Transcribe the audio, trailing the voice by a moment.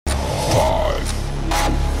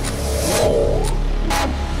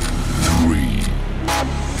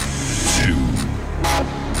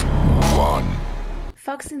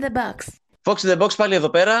Fox in the Box. Fox in the Box πάλι εδώ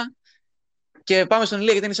πέρα και πάμε στον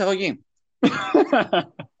Ηλία για την εισαγωγή.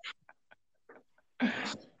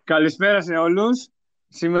 Καλησπέρα σε όλους.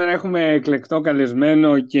 Σήμερα έχουμε εκλεκτό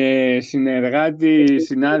καλεσμένο και συνεργάτη,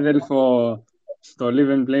 συνάδελφο στο Live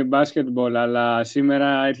and Play Basketball, αλλά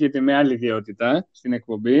σήμερα έρχεται με άλλη ιδιότητα στην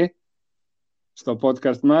εκπομπή, στο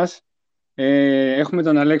podcast μας. Έχουμε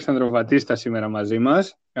τον Αλέξανδρο Βατίστα σήμερα μαζί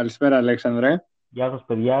μας. Καλησπέρα, Αλέξανδρε. Γεια σας,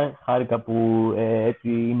 παιδιά. Χάρηκα που έτσι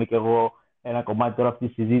είμαι και εγώ ένα κομμάτι τώρα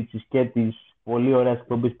αυτής της συζήτησης και της πολύ ωραίας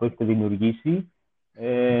εκπομπής που έχετε δημιουργήσει.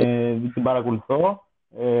 Την παρακολουθώ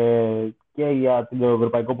και για το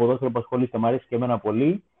ευρωπαϊκό ποδόσφαιρο που ασχολείστε, μου αρέσει και εμένα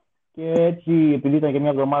πολύ. Και έτσι, επειδή ήταν και μια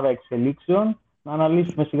εβδομάδα εξελίξεων, να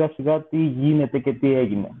αναλύσουμε σιγά σιγά τι γίνεται και τι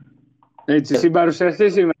έγινε. Έτσι, συμπαρουσιαστή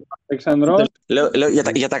σήμερα, Αλέξανδρο. Λέω,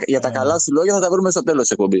 για τα καλά σου λόγια θα τα βρούμε στο τέλος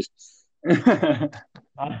της εκπομπής.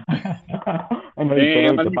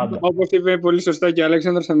 Όπως είπε πολύ σωστά και ο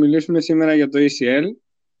Αλέξανδρος, θα μιλήσουμε σήμερα για το ECL,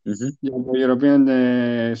 για το European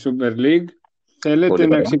Super League. Θέλετε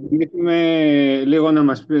να ξεκινήσουμε λίγο να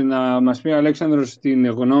μας πει ο Αλέξανδρος την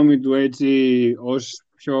γνώμη του έτσι ως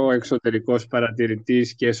πιο εξωτερικός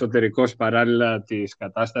παρατηρητής και εσωτερικός παράλληλα της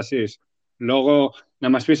κατάστασης? Να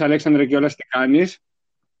μας πεις, Αλέξανδρε, κιόλας τι κάνεις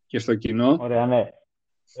και στο κοινό. Ωραία, ναι.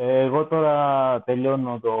 Εγώ τώρα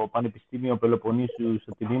τελειώνω το Πανεπιστήμιο Πελοποννήσου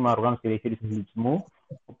στο τμήμα Οργάνωση και Διαχείριση Αθλητισμού.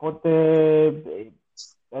 Οπότε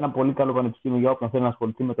ένα πολύ καλό πανεπιστήμιο για όποιον θέλει να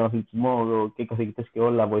ασχοληθεί με τον αθλητισμό, και οι καθηγητές και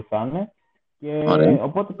όλα βοηθάνε. Και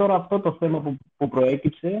οπότε τώρα αυτό το θέμα που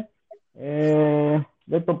προέκυψε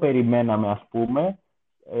δεν το περιμέναμε, ας πούμε.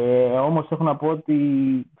 Όμως έχω να πω ότι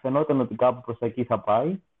φαινόταν ότι κάπου προς τα εκεί θα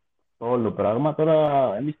πάει το όλο πράγμα.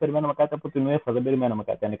 Τώρα εμείς περιμέναμε κάτι από την Uefa, δεν περιμέναμε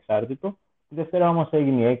κάτι ανεξάρτητο. Τη Δευτέρα όμως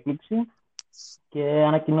έγινε η έκπληξη και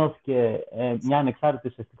ανακοινώθηκε μια ανεξάρτητη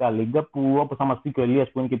ουσιαστικά λίγκα που, όπως θα μας πει και ο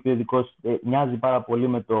Ηλίας που είναι και πιο ειδικός, μοιάζει πάρα πολύ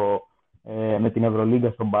με την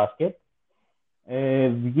Ευρωλίγκα στο μπάσκετ.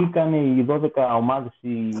 Βγήκαν οι 12 ομάδες,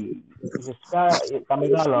 ουσιαστικά τα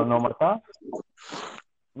μεγάλα ονόματα,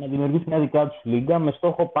 να δημιουργήσουν μια δικιά τους λίγκα με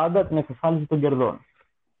στόχο πάντα την εξασφάλιση των κερδών.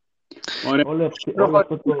 Ωραία.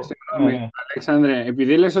 Αλέξανδρε,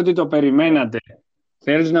 επειδή λες ότι το περιμένατε,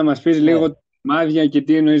 θέλεις να μας πεις λίγο μάδια και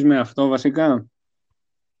τι εννοείς με αυτό βασικά?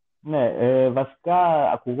 Ναι,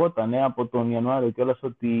 βασικά ακουγόταν από τον Ιανουάριο κιόλας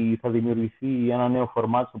ότι θα δημιουργηθεί ένα νέο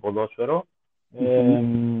φορμάτ στο ποδόσφαιρο,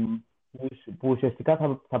 που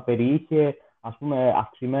ουσιαστικά θα περιείχε, ας πούμε,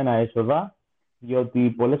 αυξημένα έσοδα, διότι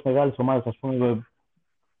πολλές μεγάλες ομάδες, ας πούμε,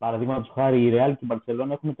 παραδείγματος χάρη η Real και η Barcelona,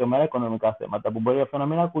 έχουν τρομερά οικονομικά θέματα, που μπορεί αυτό να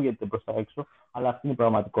μην ακούγεται προς τα έξω, αλλά αυτή είναι η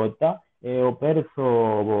πραγματικότητα. Ο Πέρεθ,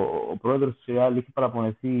 ο πρόεδρος της Real, είχε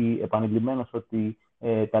παραπονεθεί επανειλημμένως ότι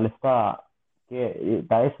τα λεφτά και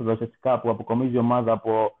τα έσοδα ουσιαστικά που αποκομίζει η ομάδα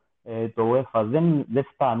από το UEFA δεν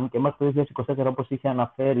φτάνουν και μέχρι το 2024, όπως είχε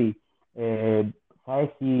αναφέρει, θα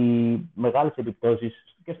έχει μεγάλες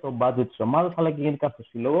επιπτώσεις και στο budget της ομάδας αλλά και γενικά στο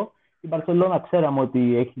σύλλογο. Η Barcelona ξέραμε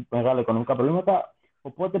ότι έχει μεγάλα οικονομικά προβλήματα,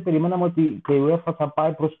 οπότε περιμέναμε ότι και η UEFA θα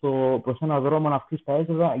πάει προς ένα δρόμο να αυξήσει τα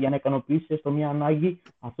έσοδα για να ικανοποιήσει έστω μια ανάγκη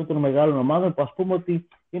αυτών των μεγάλων ομάδων που ας πούμε ότι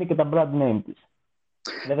είναι και τα brand name της.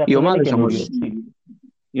 Βέβαια, οι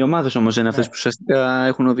ομάδες όμως είναι αυτές που ουσιαστικά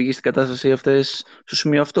έχουν οδηγήσει την κατάσταση αυτές στο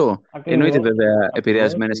σημείο αυτό. Εννοείται βέβαια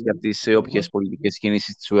επηρεασμένες και από τις όποιες πολιτικές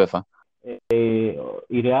κινήσεις της UEFA.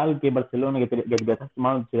 Η Real και η Barcelona, για την κατάσταση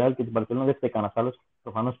μάλλον της Real και της Barcelona δεν φταίει κανένας άλλος,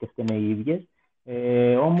 προφανώς και φταίνε οι ίδιες.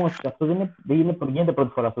 Όμως αυτό δεν γίνεται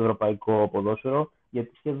πρώτη φορά στο ευρωπαϊκό ποδόσφαιρο,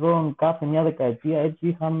 γιατί σχεδόν κάθε μια δεκαετία έτσι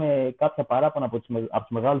είχαμε κάποια παράπονα από τους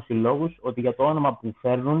μεγάλους συλλόγους ότι για το όνομα που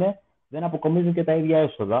φέρνουν δεν αποκομίζουν και τα ίδια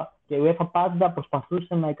έσοδα. Και η UEFA πάντα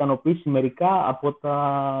προσπαθούσε να ικανοποιήσει μερικά από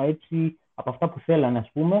αυτά που θέλανε, ας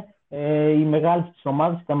πούμε, οι μεγάλες της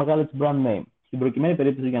ομάδες και τα μεγάλα της brand name. Στην προκειμένη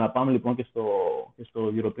περίπτωση, για να πάμε λοιπόν και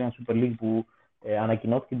στο European Super League που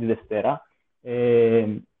ανακοινώθηκε τη Δευτέρα,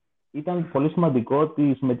 ήταν πολύ σημαντικό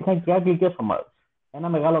ότι συμμετείχαν και αγγλικές ομάδες. Ένα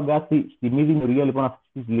μεγάλο γκάτι στη μη δημιουργία λοιπόν αυτής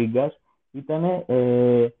της λίγκας ήταν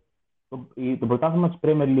το πρωτάθλημα της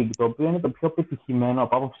Premier League, το οποίο είναι το πιο πετυχημένο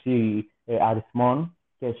από άποψη αριθμών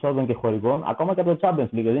και εσόδων και χορηγών, ακόμα και από το Champions League.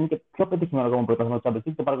 Δηλαδή είναι και πιο πετυχημένο ακόμα πρωτάθλημα του Champions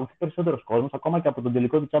League και παρακολουθεί περισσότερος κόσμος, ακόμα και από τον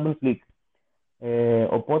τελικό του Champions League.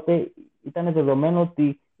 Οπότε ήταν δεδομένο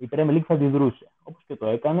ότι η Premier League θα αντιδρούσε. Όπως και το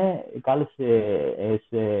έκανε, κάλεσε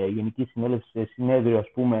σε γενική συνέλευση, σε συνέδριο,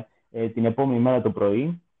 ας πούμε, την επόμενη μέρα το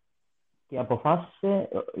πρωί και αποφάσισε,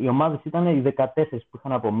 οι ομάδες ήταν οι 14 που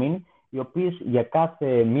είχαν απομείνει, οι οποίες για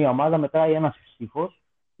κάθε μία ομάδα μετράει ένας ψήφος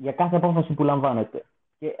για κάθε απόφαση που λαμβάνεται.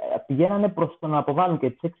 Και πηγαίνανε προς το να αποβάλουν και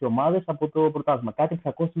τις 6 ομάδες από το πρωτάθλημα. Κάτι που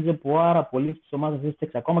θα κόστιζε πάρα πολύ στις ομάδες αυτές τις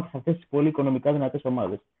 6, ακόμα και σε αυτές τις πολύ οικονομικά δυνατές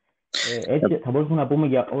ομάδες. Έτσι θα μπορούσαμε να πούμε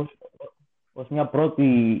ως μια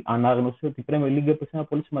πρώτη ανάγνωση ότι η Premier League έπαιξε ένα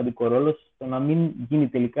πολύ σημαντικό ρόλο στο να μην γίνει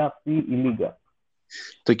τελικά αυτή η λίγα.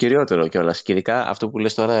 Το κυριότερο κιόλας. Και ειδικά αυτό που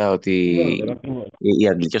λες τώρα, ότι οι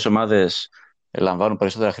αγγλικές ομάδες λαμβάνουν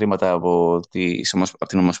περισσότερα χρήματα από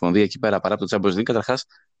την Ομοσπονδία εκεί πέρα παρά από το Champions League. Καταρχάς,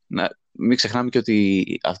 μην ξεχνάμε και ότι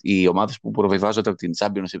οι ομάδες που προβιβάζονται από την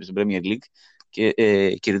Championship στην Premier League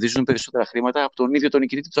κερδίζουν περισσότερα χρήματα από τον ίδιο τον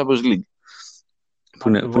νικητή του Champions League. Που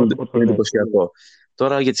είναι εντυπωσιακό.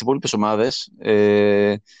 Τώρα για τις υπόλοιπες ομάδες,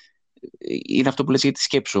 είναι αυτό που λες για τη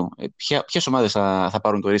σκέψου. Ποιες ομάδες θα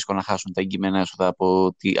πάρουν το ρίσκο να χάσουν τα εγγυημένα έσοδα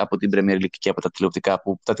από την Premier League και από τα τηλεοπτικά,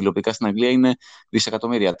 που τα τηλεοπτικά στην Αγγλία είναι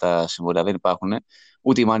δισεκατομμύρια τα συμβόλαια, δεν υπάρχουν.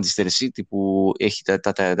 Ούτε η Manchester City που έχει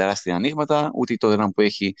τα τεράστια ανοίγματα, ούτε η Tottenham που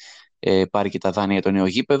έχει πάρει και τα δάνεια για το νέο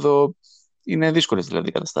γήπεδο. Είναι δύσκολες δηλαδή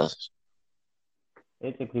οι καταστάσεις.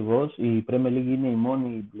 Έτσι ακριβώς. Η Premier League είναι η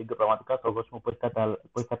μόνη λίγκα πραγματικά στον κόσμο που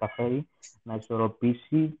έχει καταφέρει να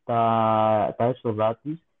ισορροπήσει τα έσοδά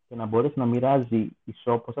της και να μπορέσει να μοιράζει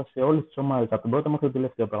ισόποσα σε όλες τις ομάδες, από τον πρώτο μέχρι το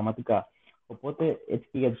τελευταίο πραγματικά. Οπότε έτσι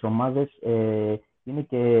και για τις ομάδες είναι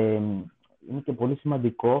και πολύ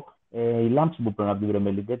σημαντικό η λάμψη που παίρνουν από την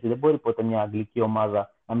Premier League. Έτσι. Δεν μπορεί ποτέ μια αγγλική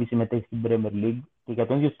ομάδα να μην συμμετέχει στην Premier League και για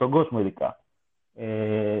τον ίδιο στον κόσμο ειδικά.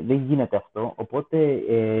 Δεν γίνεται αυτό. Οπότε,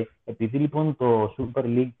 επειδή λοιπόν το Super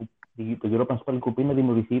League, το European Super League που είναι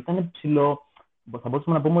δημιουργηθεί, ήταν ψηλό, θα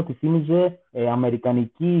μπορούσαμε να πούμε ότι θύμιζε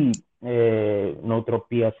αμερικανική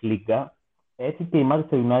νοοτροπίας λίγα. Έτσι και η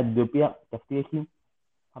Manchester United, η οποία και αυτή έχει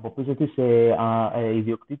από πίσω της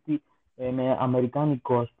ιδιοκτήτη με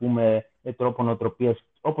αμερικάνικο, ας πούμε, τρόπο νοοτροπίας,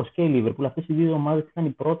 όπως και η Liverpool. Αυτές οι δύο ομάδες ήταν οι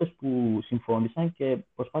πρώτες που συμφώνησαν και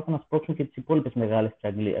προσπάθησαν να σπρώξουν και τις υπόλοιπες μεγάλες της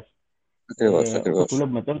Αγγλίας. Ακριβώς. Όπως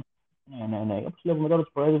βλέπουμε τώρα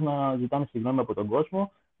τους προέδρους να ζητάνε συγγνώμη από τον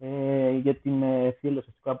κόσμο για την θύελα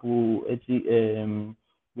ουσιαστικά που έτσι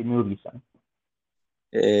δημιούργησαν.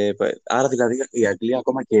 Άρα δηλαδή η Αγγλία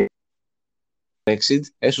ακόμα και Brexit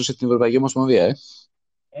έσωσε την Ευρωπαϊκή Ομοσπονδία.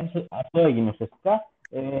 Αυτό έγινε ουσιαστικά.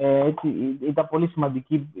 Έτσι, ήταν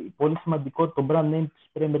πολύ σημαντικό το brand name της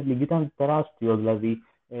Premier League. Ήταν τεράστιο δηλαδή.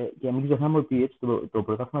 Και μην ξεχνάμε ότι έτσι, το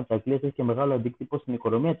πρωτάθλημα της Αγγλίας έχει και μεγάλο αντίκτυπο στην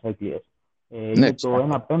οικονομία της Αγγλίας. Είναι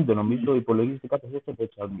το 1/5 νομίζω, υπολογίζεται κάπως έτσι από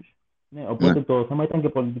τους Άγγλους. Ναι, οπότε το θέμα ήταν και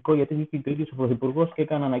πολιτικό, γιατί βγήκε και ο ίδιος ο Πρωθυπουργός και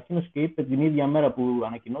έκανε ανακοίνωση και είπε την ίδια μέρα που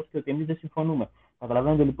ανακοινώθηκε ότι εμείς δεν συμφωνούμε.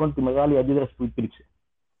 Καταλαβαίνετε λοιπόν τη μεγάλη αντίδραση που υπήρξε.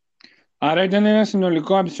 Άρα ήταν ένα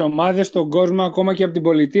συνολικό από τις ομάδες στον κόσμο, ακόμα και από την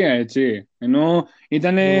πολιτεία, έτσι. Ενώ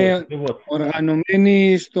ήταν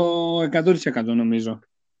οργανωμένοι στο 100% νομίζω.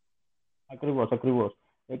 Ακριβώς.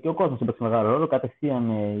 Και ο κόσμος έπαιξε μεγάλο ρόλο. Κατευθείαν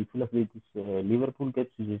οι φίλοι της Liverpool και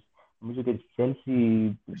νομίζω και της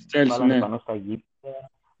Chelsea βάλανε πάνω στα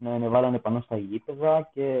γήπεδα. Ναι, βάλανε πάνω στα γήπεδα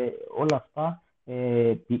και όλα αυτά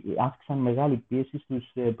άσκησαν μεγάλη πίεση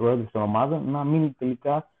στους προέδρους των ομάδων να μην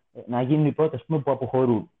τελικά να γίνουν οι πρώτες που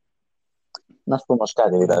αποχωρούν. Να σου πω όμως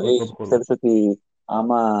κάτι, δηλαδή πιστεύεις ότι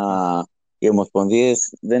άμα οι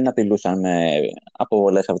ομοσπονδίες δεν απειλούσαν με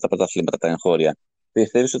αποβολές από τα πρωταθλήματα τα εγχώρια,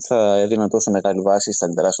 πιστεύεις ότι θα έδιναν τόσο μεγάλη βάση στα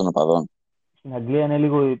αντιδράσεις των οπαδών? Στην Αγγλία είναι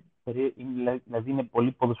λίγο, δηλαδή είναι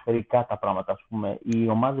πολύ ποδοσφαιρικά τα πράγματα, ας πούμε. Οι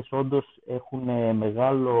ομάδες όντως έχουν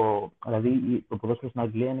μεγάλο, δηλαδή το ποδόσφαιρο στην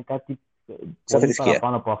Αγγλία είναι κάτι πολύ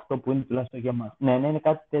παραπάνω από αυτό που είναι τουλάχιστον για μας. Ναι, είναι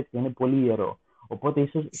κάτι τέτοιο, είναι πολύ ιερό. Οπότε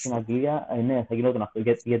ίσως στην Αγγλία, ναι, θα γινόταν αυτό.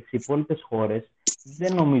 Για τις υπόλοιπες χώρες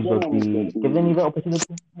δεν νομίζω ότι. Και δεν είδα,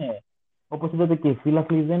 όπως είδατε και οι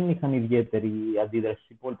φίλαθλοι δεν είχαν ιδιαίτερη αντίδραση στις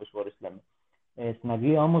υπόλοιπες χώρες, λέμε. Στην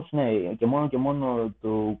Αγγλία όμως, ναι, και μόνο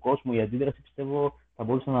του κόσμου η αντίδραση πιστεύω θα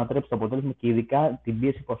μπορούσε να ανατρέψει το αποτέλεσμα και ειδικά την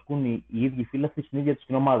πίεση που ασκούν οι ίδιοι φίλαθλοι στην ίδια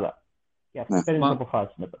την ομάδα. Και αυτή παίρνει τις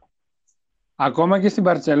αποφάσεις μετά. Ακόμα και στην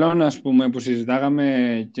Μπαρτσελώνα, ας πούμε, που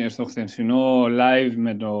συζητάγαμε και στο χθεσινό live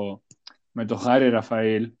με το Χάρη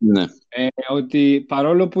Ραφαήλ, ναι. Ότι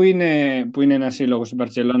παρόλο που είναι ένα σύλλογο στην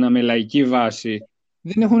Μπαρτσελώνα με λαϊκή βάση,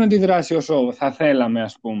 δεν έχουν αντιδράσει όσο θα θέλαμε,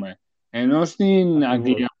 ας πούμε. Ενώ στην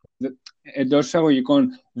Αγγλία, εντός εισαγωγικών,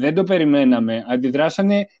 δεν το περιμέναμε.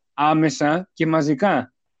 Αντιδράσανε άμεσα και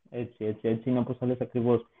μαζικά. Έτσι είναι όπως θα λες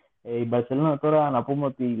ακριβώς. Η Μπαρτσελώνα τώρα να πούμε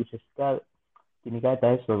ότι ουσιαστικά κυνηγάει τα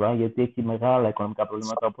έσοδα, γιατί έχει μεγάλα οικονομικά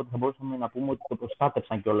προβλήματα. Οπότε θα μπορούσαμε να πούμε ότι το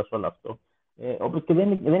προστάτευσαν κιόλας όλο αυτό. Όπως και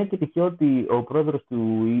δεν είναι και τυχαίο ότι ο πρόεδρος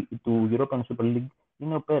του European Super League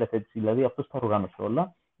είναι ο Πέρεθ. Δηλαδή αυτός τα οργάνωσε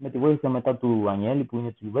όλα. Με τη βοήθεια μετά του Ανιέλη, που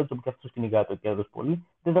είναι τη Juventus, που και αυτός κυνηγάει το κέρδος πολύ.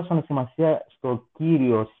 Δεν δώσανε σημασία στο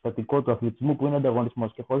κύριο συστατικό του αθλητισμού που είναι ο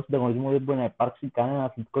ανταγωνισμός. Και χωρίς ανταγωνισμό δεν μπορεί να υπάρξει κανένα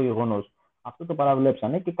αθλητικό γεγονός. Αυτό το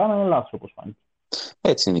παραβλέψανε και κάνανε λάθος, όπως φάνηκε.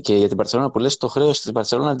 Έτσι είναι. Και για την Μπαρτσελώνα που λες, το χρέος της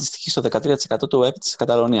Μπαρτσελώνα αντιστοιχεί στο 13% του ΕΠ της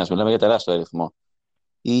Καταλωνίας. Μιλάμε για τεράστιο αριθμό.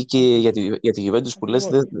 Ή και για τη Juventus που λες,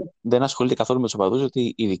 δεν ασχολείται καθόλου με τους οπαδούς,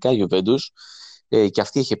 ότι ειδικά η Juventus Και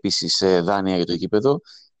αυτή έχει επίσης δάνεια για το γήπεδο.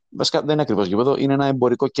 Βασικά δεν είναι ακριβώς γήπεδο, είναι ένα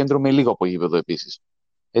εμπορικό κέντρο με λίγο από γήπεδο επίσης.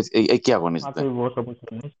 Εκεί αγωνίζεται. Ακριβώς όπως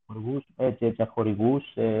λες, χορηγούς, έτσι χορηγούς,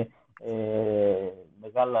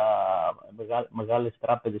 μεγάλες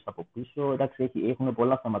τράπεζες από πίσω. Εντάξει, έχουν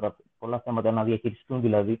πολλά θέματα να διαχειριστούν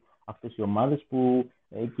δηλαδή αυτές οι ομάδες που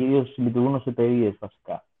κυρίως λειτουργούν ως εταιρείες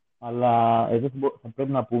βασικά. Αλλά εδώ θα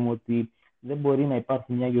πρέπει να πούμε ότι δεν μπορεί να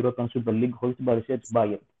υπάρχει μια European Super League χωρίς την παρουσία της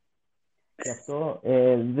Bayern. Και αυτό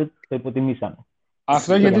δεν το υποτιμήσαμε.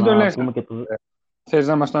 Αυτό Έτσι, γιατί το λες? το... Θες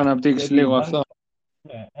να μας το αναπτύξεις λίγο αυτό?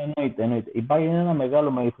 Ναι, εννοείται. Η Bayern είναι ένα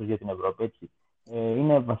μεγάλο μέγεθος για την Ευρώπη. Έτσι.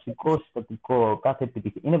 Είναι βασικό συστατικό κάθε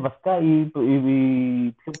επιτυχία. Είναι βασικά η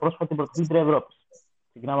πιο πρόσφατη πρωταθλήτρια Ευρώπης.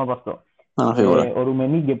 Ξεκινάμε από αυτό. Ο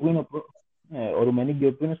Ρουμενίγκε που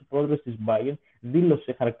είναι ο πρόεδρος της Bayern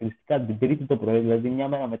δήλωσε χαρακτηριστικά την Τρίτη το πρωί, δηλαδή μια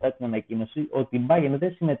μέρα μετά την ανακοίνωση, ότι η Bayern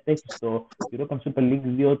δεν συμμετέχει στο European Super League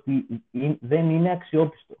διότι δεν είναι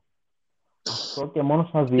αξιόπιστο. Αυτό και μόνο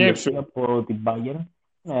σαν δήλωση από την Bayern.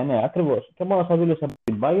 Ναι, ακριβώς. Και μόνο σαν δήλωση από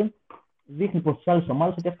την Bayern δείχνει προς τις άλλες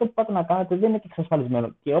ομάδες ότι αυτό που πάτε να κάνετε δεν είναι και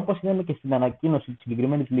εξασφαλισμένο. Και όπως είδαμε και στην ανακοίνωση της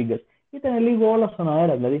συγκεκριμένης λίγας, ήταν λίγο όλα στον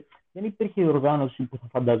αέρα. Δηλαδή δεν υπήρχε οργάνωση που θα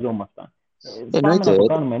φανταζόμασταν. Πάμε να το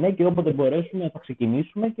κάνουμε, ναι, και όποτε μπορέσουμε θα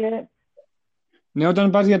ξεκινήσουμε και. Ναι, όταν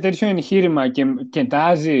πας για τέτοιο εγχείρημα και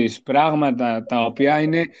κοιτάζεις πράγματα τα οποία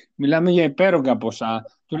μιλάμε για υπέρογκα ποσά,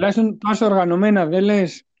 τουλάχιστον πας οργανωμένα, δεν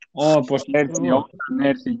λες όπως έρθει, όταν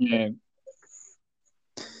έρθει και...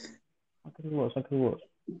 Ακριβώς.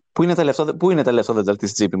 Πού είναι τα λεφτά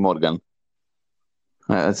της JP Morgan?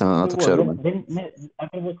 Έτσι να το ξέρουμε.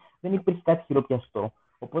 Δεν υπήρχε κάτι χειροπιαστό.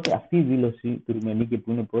 Οπότε αυτή η δήλωση του Ρουμενίκη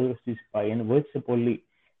που είναι πρόεδρος της Bayern βοήθησε πολύ.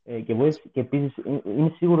 Και επίσης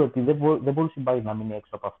είναι σίγουρο ότι δεν μπορούσε η Bayern να μείνει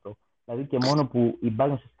έξω από αυτό. Δηλαδή και μόνο που η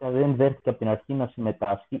Bayern ουσιαστικά δεν δέχτηκε από την αρχή να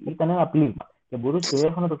συμμετάσχει, ήταν ένα πλήγμα. Και μπορούσε η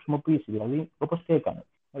UEFA να το χρησιμοποιήσει. Δηλαδή όπως και έκανε.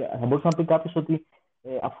 Θα μπορούσε να πει κάποιος ότι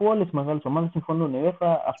αφού όλες οι μεγάλες ομάδες συμφωνούν, η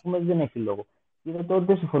UEFA ας πούμε δεν έχει λόγο. Είδατε ότι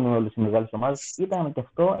δεν συμφωνούν όλες οι μεγάλες ομάδες. Ήταν και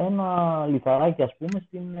αυτό ένα λιθαράκι, ας πούμε,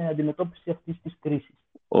 στην αντιμετώπιση αυτής της κρίσης.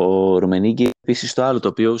 Ο Ρουμενίγκη επίσης το άλλο, το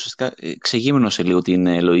οποίο ουσιαστικά ξεγύμνωσε λίγο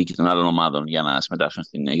την λογική των άλλων ομάδων για να συμμετάσχουν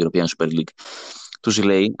στην European Super League. Τους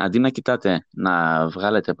λέει, αντί να κοιτάτε να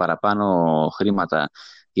βγάλετε παραπάνω χρήματα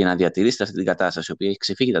για να διατηρήσετε αυτή την κατάσταση, η οποία έχει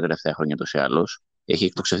ξεφύγει τα τελευταία χρόνια τόσο ή άλλως, έχει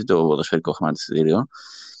εκτοξευθεί το ποδοσφαιρικό χρηματιστήριο,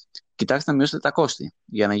 κοιτάξτε να μειώσετε τα κόστη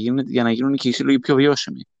για να γίνουν και οι σύλλογοι πιο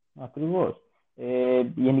βιώσιμοι. Ακριβώς.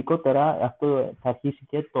 Γενικότερα αυτό θα αρχίσει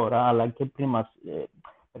και τώρα, αλλά και πριν μας.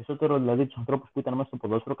 Περισσότερο δηλαδή τους ανθρώπους που ήταν μέσα στο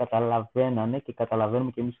ποδόσφαιρο καταλαβαίνανε και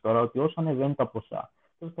καταλαβαίνουμε και εμείς τώρα ότι όσο ανεβαίνουν τα ποσά,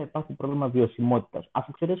 τόσο θα υπάρχει πρόβλημα βιωσιμότητας. Ας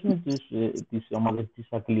εξαιρέσουμε τις ομάδες της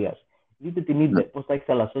Αγγλίας. Δείτε την Ίντερ, πώς θα έχει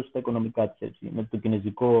θαλασσώσει τα οικονομικά της έτσι, με το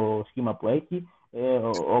κινέζικο σχήμα που έχει,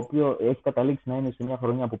 ο οποίο έχει καταλήξει να είναι σε μια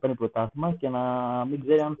χρονιά που παίρνει πρωτάθλημα και να μην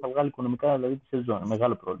ξέρει αν θα βγάλει οικονομικά δηλαδή τη σεζόν.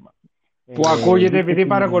 Μεγάλο πρόβλημα. Που ακούγεται επειδή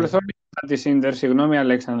παρακολουθώ τη Ίντερ, συγγνώμη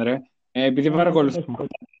Αλέξανδρε, επειδή παρακολουθώ τη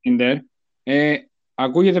Ίντερ,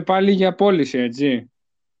 ακούγεται πάλι για πώληση, έτσι.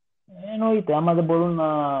 Εννοείται, άμα δεν μπορούν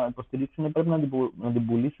να υποστηρίξουν, πρέπει να την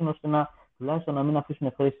πουλήσουν ώστε τουλάχιστον να μην αφήσουν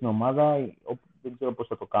εχθρές στην ομάδα. Δεν ξέρω πώς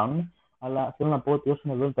θα το κάνουν. Αλλά θέλω να πω ότι όσο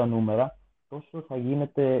ανεβαίνουν τα νούμερα, τόσο θα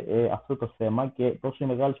γίνεται αυτό το θέμα και τόσο οι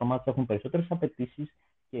μεγάλες ομάδες έχουν περισσότερες απαιτήσεις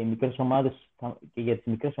και οι μικρές ομάδες, και για τις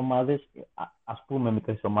μικρές ομάδες, ας πούμε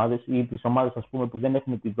μικρές ομάδες ή τις ομάδες ας πούμε, που δεν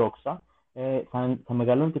έχουν τη δόξα, θα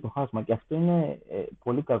μεγαλώνει και το χάσμα. Και αυτό είναι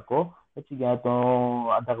πολύ κακό έτσι, για το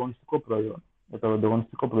ανταγωνιστικό προϊόν. Για το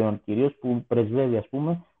ανταγωνιστικό προϊόν κυρίως που πρεσβεύει ας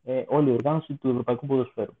πούμε, όλη η οργάνωση του ευρωπαϊκού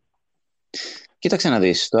ποδοσφαίρου. Κοίταξε να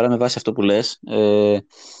δεις, τώρα με βάση αυτό που λες,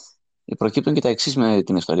 προκύπτουν και τα εξής με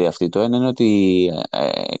την ιστορία αυτή. Το ένα είναι ότι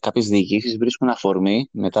κάποιες διοικήσεις βρίσκουν αφορμή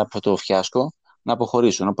μετά από αυτό το φιάσκο να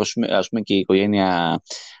αποχωρήσουν. Όπως ας πούμε και η οικογένεια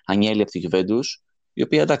Ανιέλη από τη Juventus, η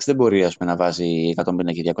οποία εντάξει δεν μπορεί ας πούμε, να βάζει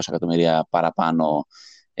 150 και 200 εκατομμύρια παραπάνω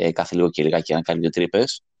κάθε λίγο και λιγάκι να κάνει δύο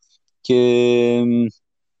τρύπες. Και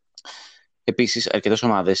επίσης αρκετές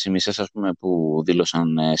ομάδες, οι μισές ας πούμε, που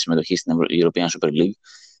δήλωσαν συμμετοχή στην European Super League,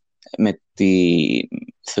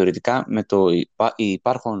 θεωρητικά με το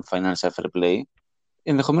υπάρχον financial fair play,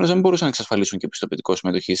 ενδεχομένως δεν μπορούσαν να εξασφαλίσουν και πιστοποιητικό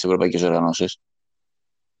συμμετοχή στις ευρωπαϊκές οργανώσεις.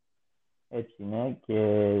 Έτσι είναι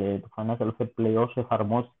και το financial fair play όσο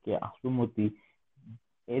εφαρμόστηκε, ας πούμε ότι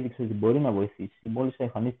έδειξε ότι μπορεί να βοηθήσει. Μόλις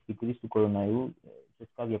εμφανίστηκε η κρίση του κοροναϊού,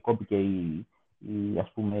 ουσιαστικά διακόπηκε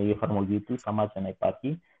η εφαρμογή του, σταμάτησε να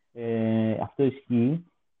υπάρχει. Αυτό ισχύει.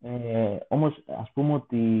 Όμως ας πούμε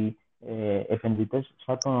ότι επενδυτές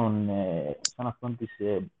σαν αυτόν της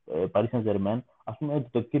Paris Saint-Germain, ας πούμε ότι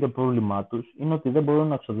το κύριο πρόβλημά τους είναι ότι δεν μπορούν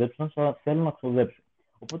να ξοδέψουν όσα θέλουν να ξοδέψουν.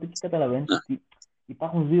 Οπότε εκεί καταλαβαίνεις ότι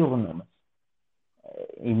υπάρχουν δύο γνώμες.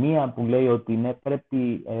 Η μία που λέει ότι ναι,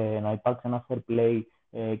 πρέπει να υπάρξει ένα fair play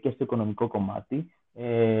και στο οικονομικό κομμάτι,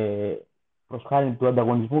 προς χάρη του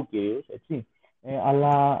ανταγωνισμού κυρίως, έτσι.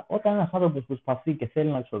 Αλλά όταν ένας άνθρωπος προσπαθεί και θέλει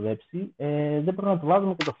να εξοδέψει, δεν πρέπει να του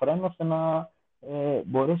βάζουμε και το φρένο ώστε να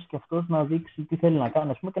μπορέσει και αυτός να δείξει τι θέλει να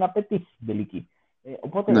κάνει, ας πούμε, και να πετύχει στην τελική.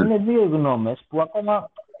 Οπότε είναι δύο γνώμες που ακόμα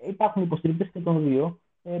υπάρχουν υποστηρικτές και των δύο.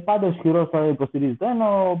 Πάντα ο ισχυρός θα υποστηρίζει το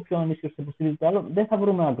ένα, ο πιο ανίσχυρος θα υποστηρίζει το άλλο. Δεν θα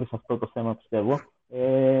βρούμε άκρη σε αυτό το θέμα, πιστεύω.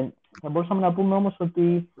 Θα μπορούσαμε να πούμε όμως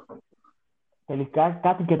ότι τελικά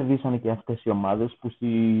κάτι κερδίσανε και αυτές οι ομάδες που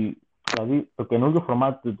δηλαδή το καινούργιο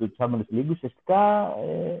φορμάτι του Champions League ουσιαστικά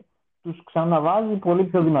τους ξαναβάζει πολύ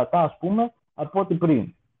πιο δυνατά, ας πούμε, από ό,τι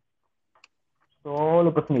πριν στο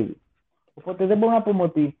όλο παιχνίδι. Οπότε δεν μπορούμε να πούμε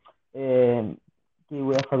ότι και η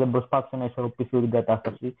UEFA δεν προσπάθησε να ισορροπήσει την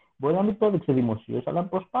κατάσταση. Μπορεί να μην το έδειξε δημοσίως, αλλά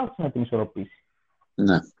προσπάθησε να την ισορροπήσει.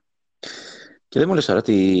 Ναι. Και δεν μου λες τώρα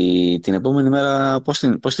την επόμενη μέρα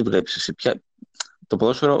πώς την βλέπεις εσύ. Το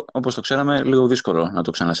ποδόσφαιρο, όπως το ξέραμε, λίγο δύσκολο να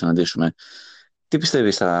το ξανασυναντήσουμε. Τι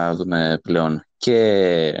πιστεύεις θα δούμε πλέον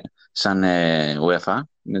και σαν UEFA,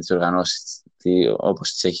 με τις οργανώσεις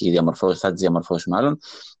όπως τις έχει διαμορφώσει, θα τις διαμορφώσει μάλλον,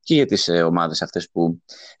 και για τις ομάδες αυτές που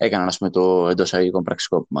έκαναν, ας πούμε, το εντός αγωγικών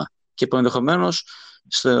πραξικόπημα. Και που ενδεχομένως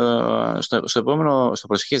στο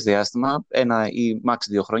προσεχές διάστημα, 1 ή max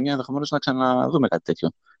 2 χρόνια, ενδεχομένως να ξαναδούμε κάτι τέτοιο,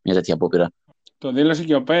 μια τέτοια απόπειρα. Το δήλωσε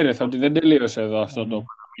και ο Πέρεθ ότι δεν τελείωσε εδώ αυτό το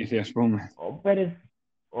παραμύθι, ας πούμε.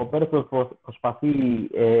 Ο Πέρεθ προσπαθεί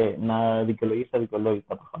να δικαιολογήσει τα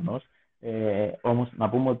δικαιολόγητα προφανώς. Όμως να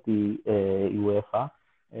πούμε ότι η UEFA,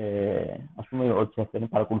 ας πούμε, ο Τσέφερ,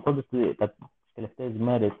 παρακολουθώντας τις τελευταίες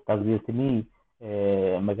μέρες τα διεθνή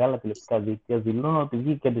μεγάλα τηλεοπτικά δίκτυα, δηλώνουν ότι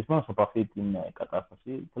βγήκε κερδισμένος από αυτή την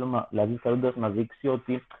κατάσταση. Δηλαδή, θέλοντας να δείξει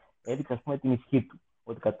ότι έδειξε, ας πούμε, την ισχύ του,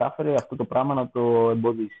 ότι κατάφερε αυτό το πράγμα να το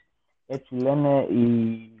εμποδίσει. Έτσι λένε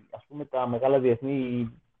ας πούμε, τα μεγάλα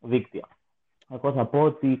διεθνή δίκτυα. Εγώ θα πω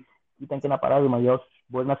ότι ήταν και ένα παράδειγμα για όσους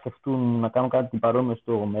μπορεί να σκεφτούν να κάνουν κάτι παρόμοιο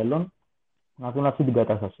στο μέλλον, να δουν αυτή την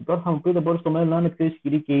κατάσταση. Τώρα θα μου πείτε, μπορεί στο μέλλον να είναι πιο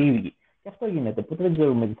ισχυροί και οι ίδιοι. Και αυτό γίνεται. Ποτέ δεν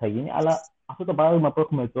ξέρουμε τι θα γίνει, αλλά αυτό το παράδειγμα που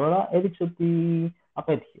έχουμε τώρα έδειξε ότι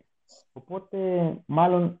απέτυχε. Οπότε,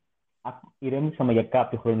 μάλλον ηρέμησαμε για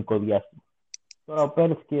κάποιο χρονικό διάστημα. Τώρα ο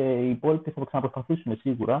Πέρεθ και οι υπόλοιποι θα ξαναπροσπαθήσουν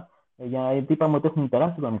σίγουρα, γιατί είπαμε ότι έχουν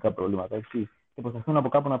τεράστια οικονομικά προβλήματα, έτσι, και προσπαθούν από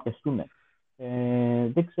κάπου να πιαστούν.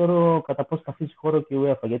 Δεν ξέρω κατά πόσο θα αφήσει χώρο και η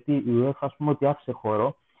UEFA, γιατί η UEFA, ας πούμε, ότι άφησε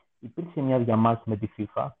χώρο, υπήρξε μια διαμάχη με τη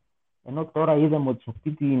FIFA, ενώ τώρα είδαμε ότι σε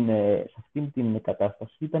αυτή την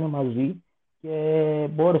κατάσταση ήταν μαζί και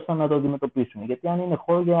μπόρεσαν να το αντιμετωπίσουν. Γιατί αν είναι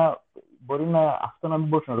χώρια, μπορεί αυτό να μην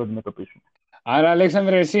μπορούσαν να το αντιμετωπίσουν. Άρα,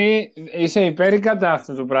 Αλέξανδρε, εσύ είσαι υπέρ ή κατά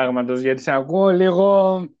αυτού του πράγματος, γιατί σε ακούω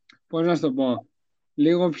λίγο, πώς να σου το πω,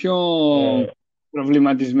 λίγο πιο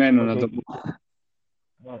προβληματισμένο, να το πω.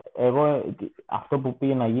 Εγώ αυτό που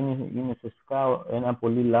πήγε να γίνει είναι ουσιαστικά ένα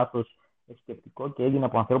πολύ λάθος σκεπτικό και έγινε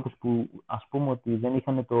από ανθρώπους που, ας πούμε, ότι δεν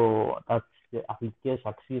είχαν τα αθλητικές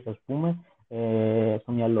αξίες, ας πούμε,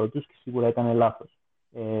 στο μυαλό τους και σίγουρα ήταν λάθος.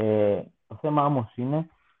 Το θέμα όμως είναι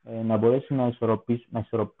να μπορέσει να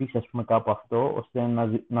ισορροπήσει, ας πούμε, κάπου αυτό, ώστε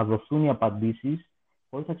να δοθούν οι απαντήσεις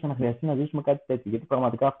χωρίς να ξαναχρειαστεί να ζήσουμε κάτι τέτοιο. Γιατί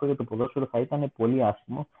πραγματικά αυτό για το ποδόσφαιρο θα ήταν πολύ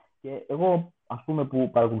άσχημο και εγώ, ας πούμε, που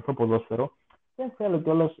παρακολουθώ ποδόσφαιρο, δεν θέλω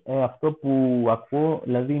κιόλας αυτό που ακούω,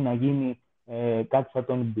 δηλαδή να γίνει κάτι σαν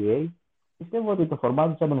το NBA. Πιστεύω ότι το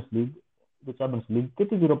format του Champions League και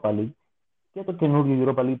του Europa League και το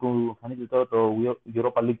καινούργιο Europa League που εμφανίζεται τώρα, το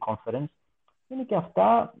Europa League Conference, είναι και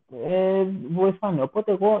αυτά βοηθάνε.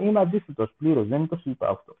 Οπότε εγώ είμαι αντίθετος πλήρως, δεν το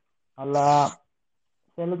συζητάω αυτό. Αλλά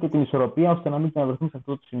θέλω και την ισορροπία ώστε να μην ξαναβρεθούμε σε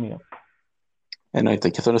αυτό το σημείο. Εννοείται.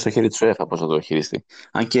 Και αυτό είναι στο χέρι της UEFA πώς θα το χειριστεί.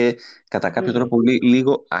 Αν και κατά κάποιο τρόπο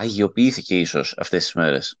λίγο αγιοποιήθηκε ίσως αυτές τις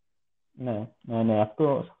μέρες. Ναι.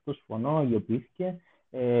 Αυτό συμφωνώ, αγιοποιήθηκε.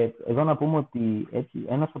 Εδώ να πούμε ότι έτσι,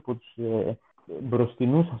 ένας από τους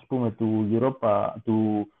μπροστινούς, ας πούμε, του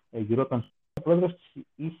European πρόεδρος της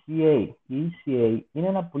ECA. Η ECA είναι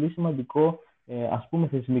ένα πολύ σημαντικό, ας πούμε,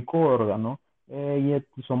 θεσμικό όργανο για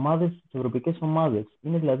τις ευρωπαϊκές ομάδες.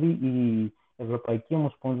 Είναι δηλαδή η Ευρωπαϊκή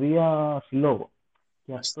Ομοσπονδία Συλλόγων.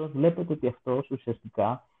 Και αυτό βλέπετε ότι αυτός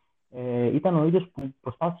ουσιαστικά ήταν ο ίδιος που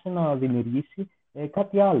προσπάθησε να δημιουργήσει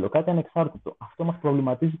κάτι άλλο, κάτι ανεξάρτητο. Αυτό μας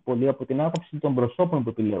προβληματίζει πολύ από την άποψη των προσώπων που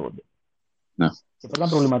επιλέγονται. Ναι. Και πρέπει να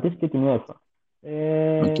προβληματίσει και την UEFA.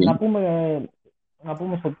 Να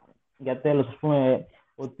πούμε για τέλος, ας πούμε,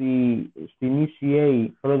 ότι στην ECA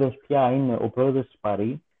πρόεδρος πια είναι ο πρόεδρος της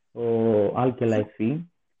Παρί, ο Άλκε Λαϊφή.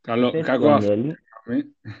 Κακό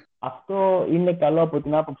αυτό είναι καλό από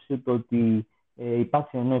την άποψη του ότι υπάρχει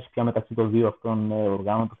συνεννόηση πια μεταξύ των δύο αυτών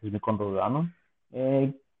οργάνων, των θεσμικών οργάνων,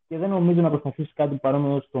 και δεν νομίζω να προσπαθήσει κάτι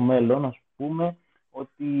παρόμοιο στο μέλλον, ας πούμε,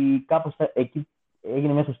 ότι κάπως εκεί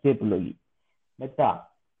έγινε μια σωστή επιλογή.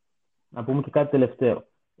 Μετά, να πούμε και κάτι τελευταίο.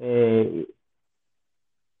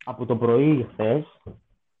 Από το πρωί χθες,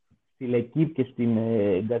 στη L'Equipe και στην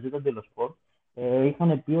Γκαζέτα dello Sport,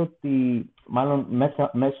 είχαν πει ότι, μάλλον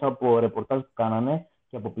μέσα από ρεπορτάζ που κάνανε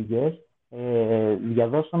και από πηγές,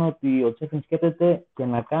 διαδώσαν ότι ο Τσέφιν σκέφτεται και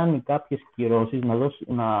να κάνει κάποιες κυρώσεις,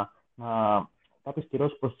 κάποιες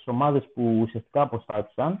κυρώσεις προς τις ομάδες που ουσιαστικά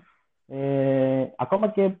αποστάθησαν,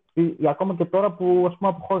 ακόμα και τώρα που, ας πούμε,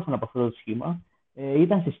 αποχώρησαν από αυτό το σχήμα.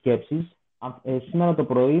 Ήταν στις σκέψεις. Σήμερα το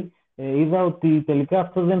πρωί είδα ότι τελικά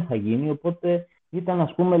αυτό δεν θα γίνει, οπότε ήταν,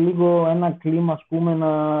 ας πούμε, λίγο ένα κλίμα, ας πούμε,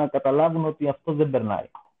 να καταλάβουν ότι αυτό δεν περνάει.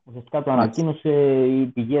 Ουσιαστικά το ανακοίνωσε, οι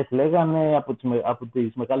πηγές λέγανε από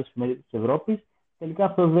τις μεγάλες εφημερίδες της Ευρώπης, τελικά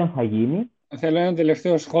αυτό δεν θα γίνει. Θέλω ένα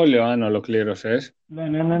τελευταίο σχόλιο, αν ολοκλήρωσες.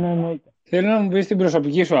 Ναι. Θέλω να μου πεις την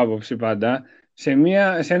προσωπική σου άποψη πάντα σε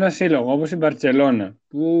ένα σύλλογο όπως η Μπαρτσελώνα,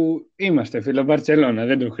 που είμαστε φίλο Μπαρτσελώνα,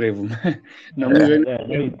 δεν το κρύβουμε. Νομίζω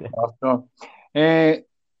είναι αυτό.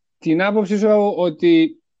 Την άποψη σου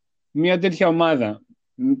ότι μια τέτοια ομάδα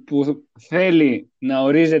που θέλει να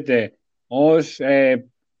ορίζεται ως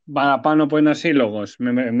παραπάνω από ένα σύλλογος,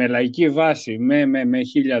 με λαϊκή βάση, με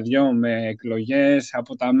 1.002, με εκλογές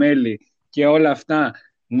από τα μέλη και όλα αυτά,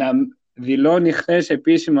 να δηλώνει χθες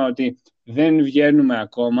επίσημα ότι δεν βγαίνουμε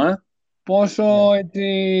ακόμα, πόσο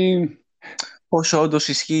έτσι... Πόσο όντως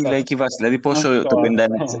ισχύει η λαϊκή βάση, δηλαδή πόσο το 51%.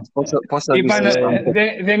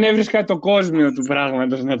 Δεν έβρισκα το κόσμιο του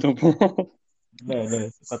πράγματος, να το πω. Ναι,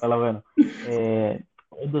 καταλαβαίνω.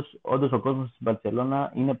 Όντως ο κόσμος στην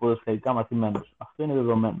Μπαρτσελώνα είναι ποδοσφαιρικά μαθημένος. Αυτό είναι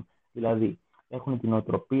δεδομένο. Δηλαδή, έχουν την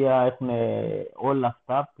οτροπία, έχουν όλα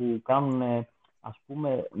αυτά που κάνουν, ας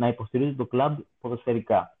πούμε, να υποστηρίζουν το κλαμπ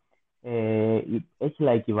ποδοσφαιρικά. Έχει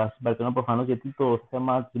λαϊκή βάση στην Μπαρτσελώνα προφανώς, γιατί το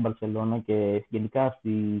θέμα της Μπαρτσελώνα και γενικά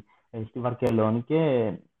στη Βαρκελόνη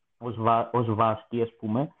και ως Βάσκοι, ας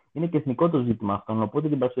πούμε, είναι και εθνικό το ζήτημα αυτό. Οπότε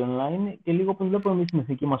την Μπαρσελόνα είναι και λίγο όπως βλέπουμε εμείς την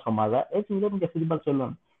εθνική μας ομάδα, έτσι βλέπουμε και αυτή την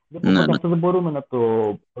Μπαρσελόνα. Οπότε αυτό δεν μπορούμε να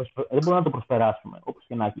το προσπεράσουμε, όπως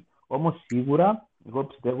και να έχει. Όμως σίγουρα, εγώ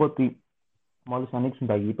πιστεύω ότι μόλις ανοίξουν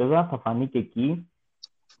τα γήπεδα, θα φανεί και εκεί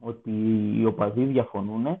ότι οι οπαδοί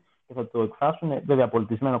διαφωνούν και θα το εκφράσουν, βέβαια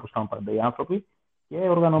πολιτισμένα όπως κάνουν πάντα οι άνθρωποι, και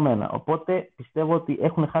οργανωμένα. Οπότε πιστεύω ότι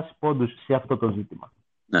έχουν χάσει πόντους σε αυτό το ζήτημα.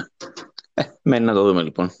 Ναι. Μένει να το δούμε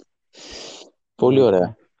λοιπόν. Πολύ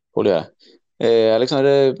ωραία. Πολύ ωραία.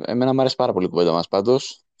 Αλέξανδρε, εμένα μου άρεσε πάρα πολύ η κουβέντα μας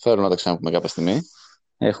πάντως. Θέλω να τα ξαναπούμε κάποια στιγμή.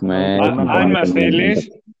 Αν μας θέλεις.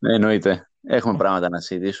 Εννοείται. Έχουμε πράγματα να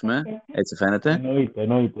συζητήσουμε. Έτσι φαίνεται.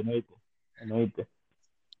 Εννοείται.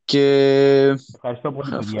 Και... Ευχαριστώ πολύ.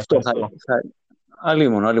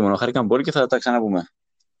 Αλλήμον. Χαρήκαμε πολύ και θα τα ξαναπούμε.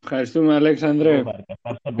 Ευχαριστούμε, Αλέξανδρε.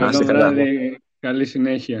 Καλό βράδυ. Καλή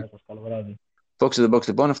συνέχεια. Καλό βράδυ. Box to the Box,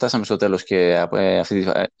 λοιπόν, φτάσαμε στο τέλος και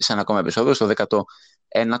σε ένα ακόμα επεισόδιο, στο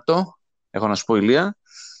 19ο. Έχω να σου πω, Ηλία.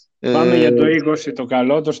 Πάμε για το 20, το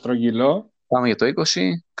καλό, το στρογγυλό. Πάμε για το 20.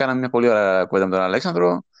 Κάναμε μια πολύ ωραία κουβέντα με τον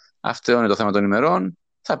Αλέξανδρο. Αυτό είναι το θέμα των ημερών.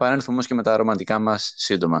 Θα επανέλθουμε όμως και με τα ρομαντικά μας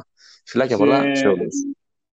σύντομα. Φιλάκια πολλά σε όλους.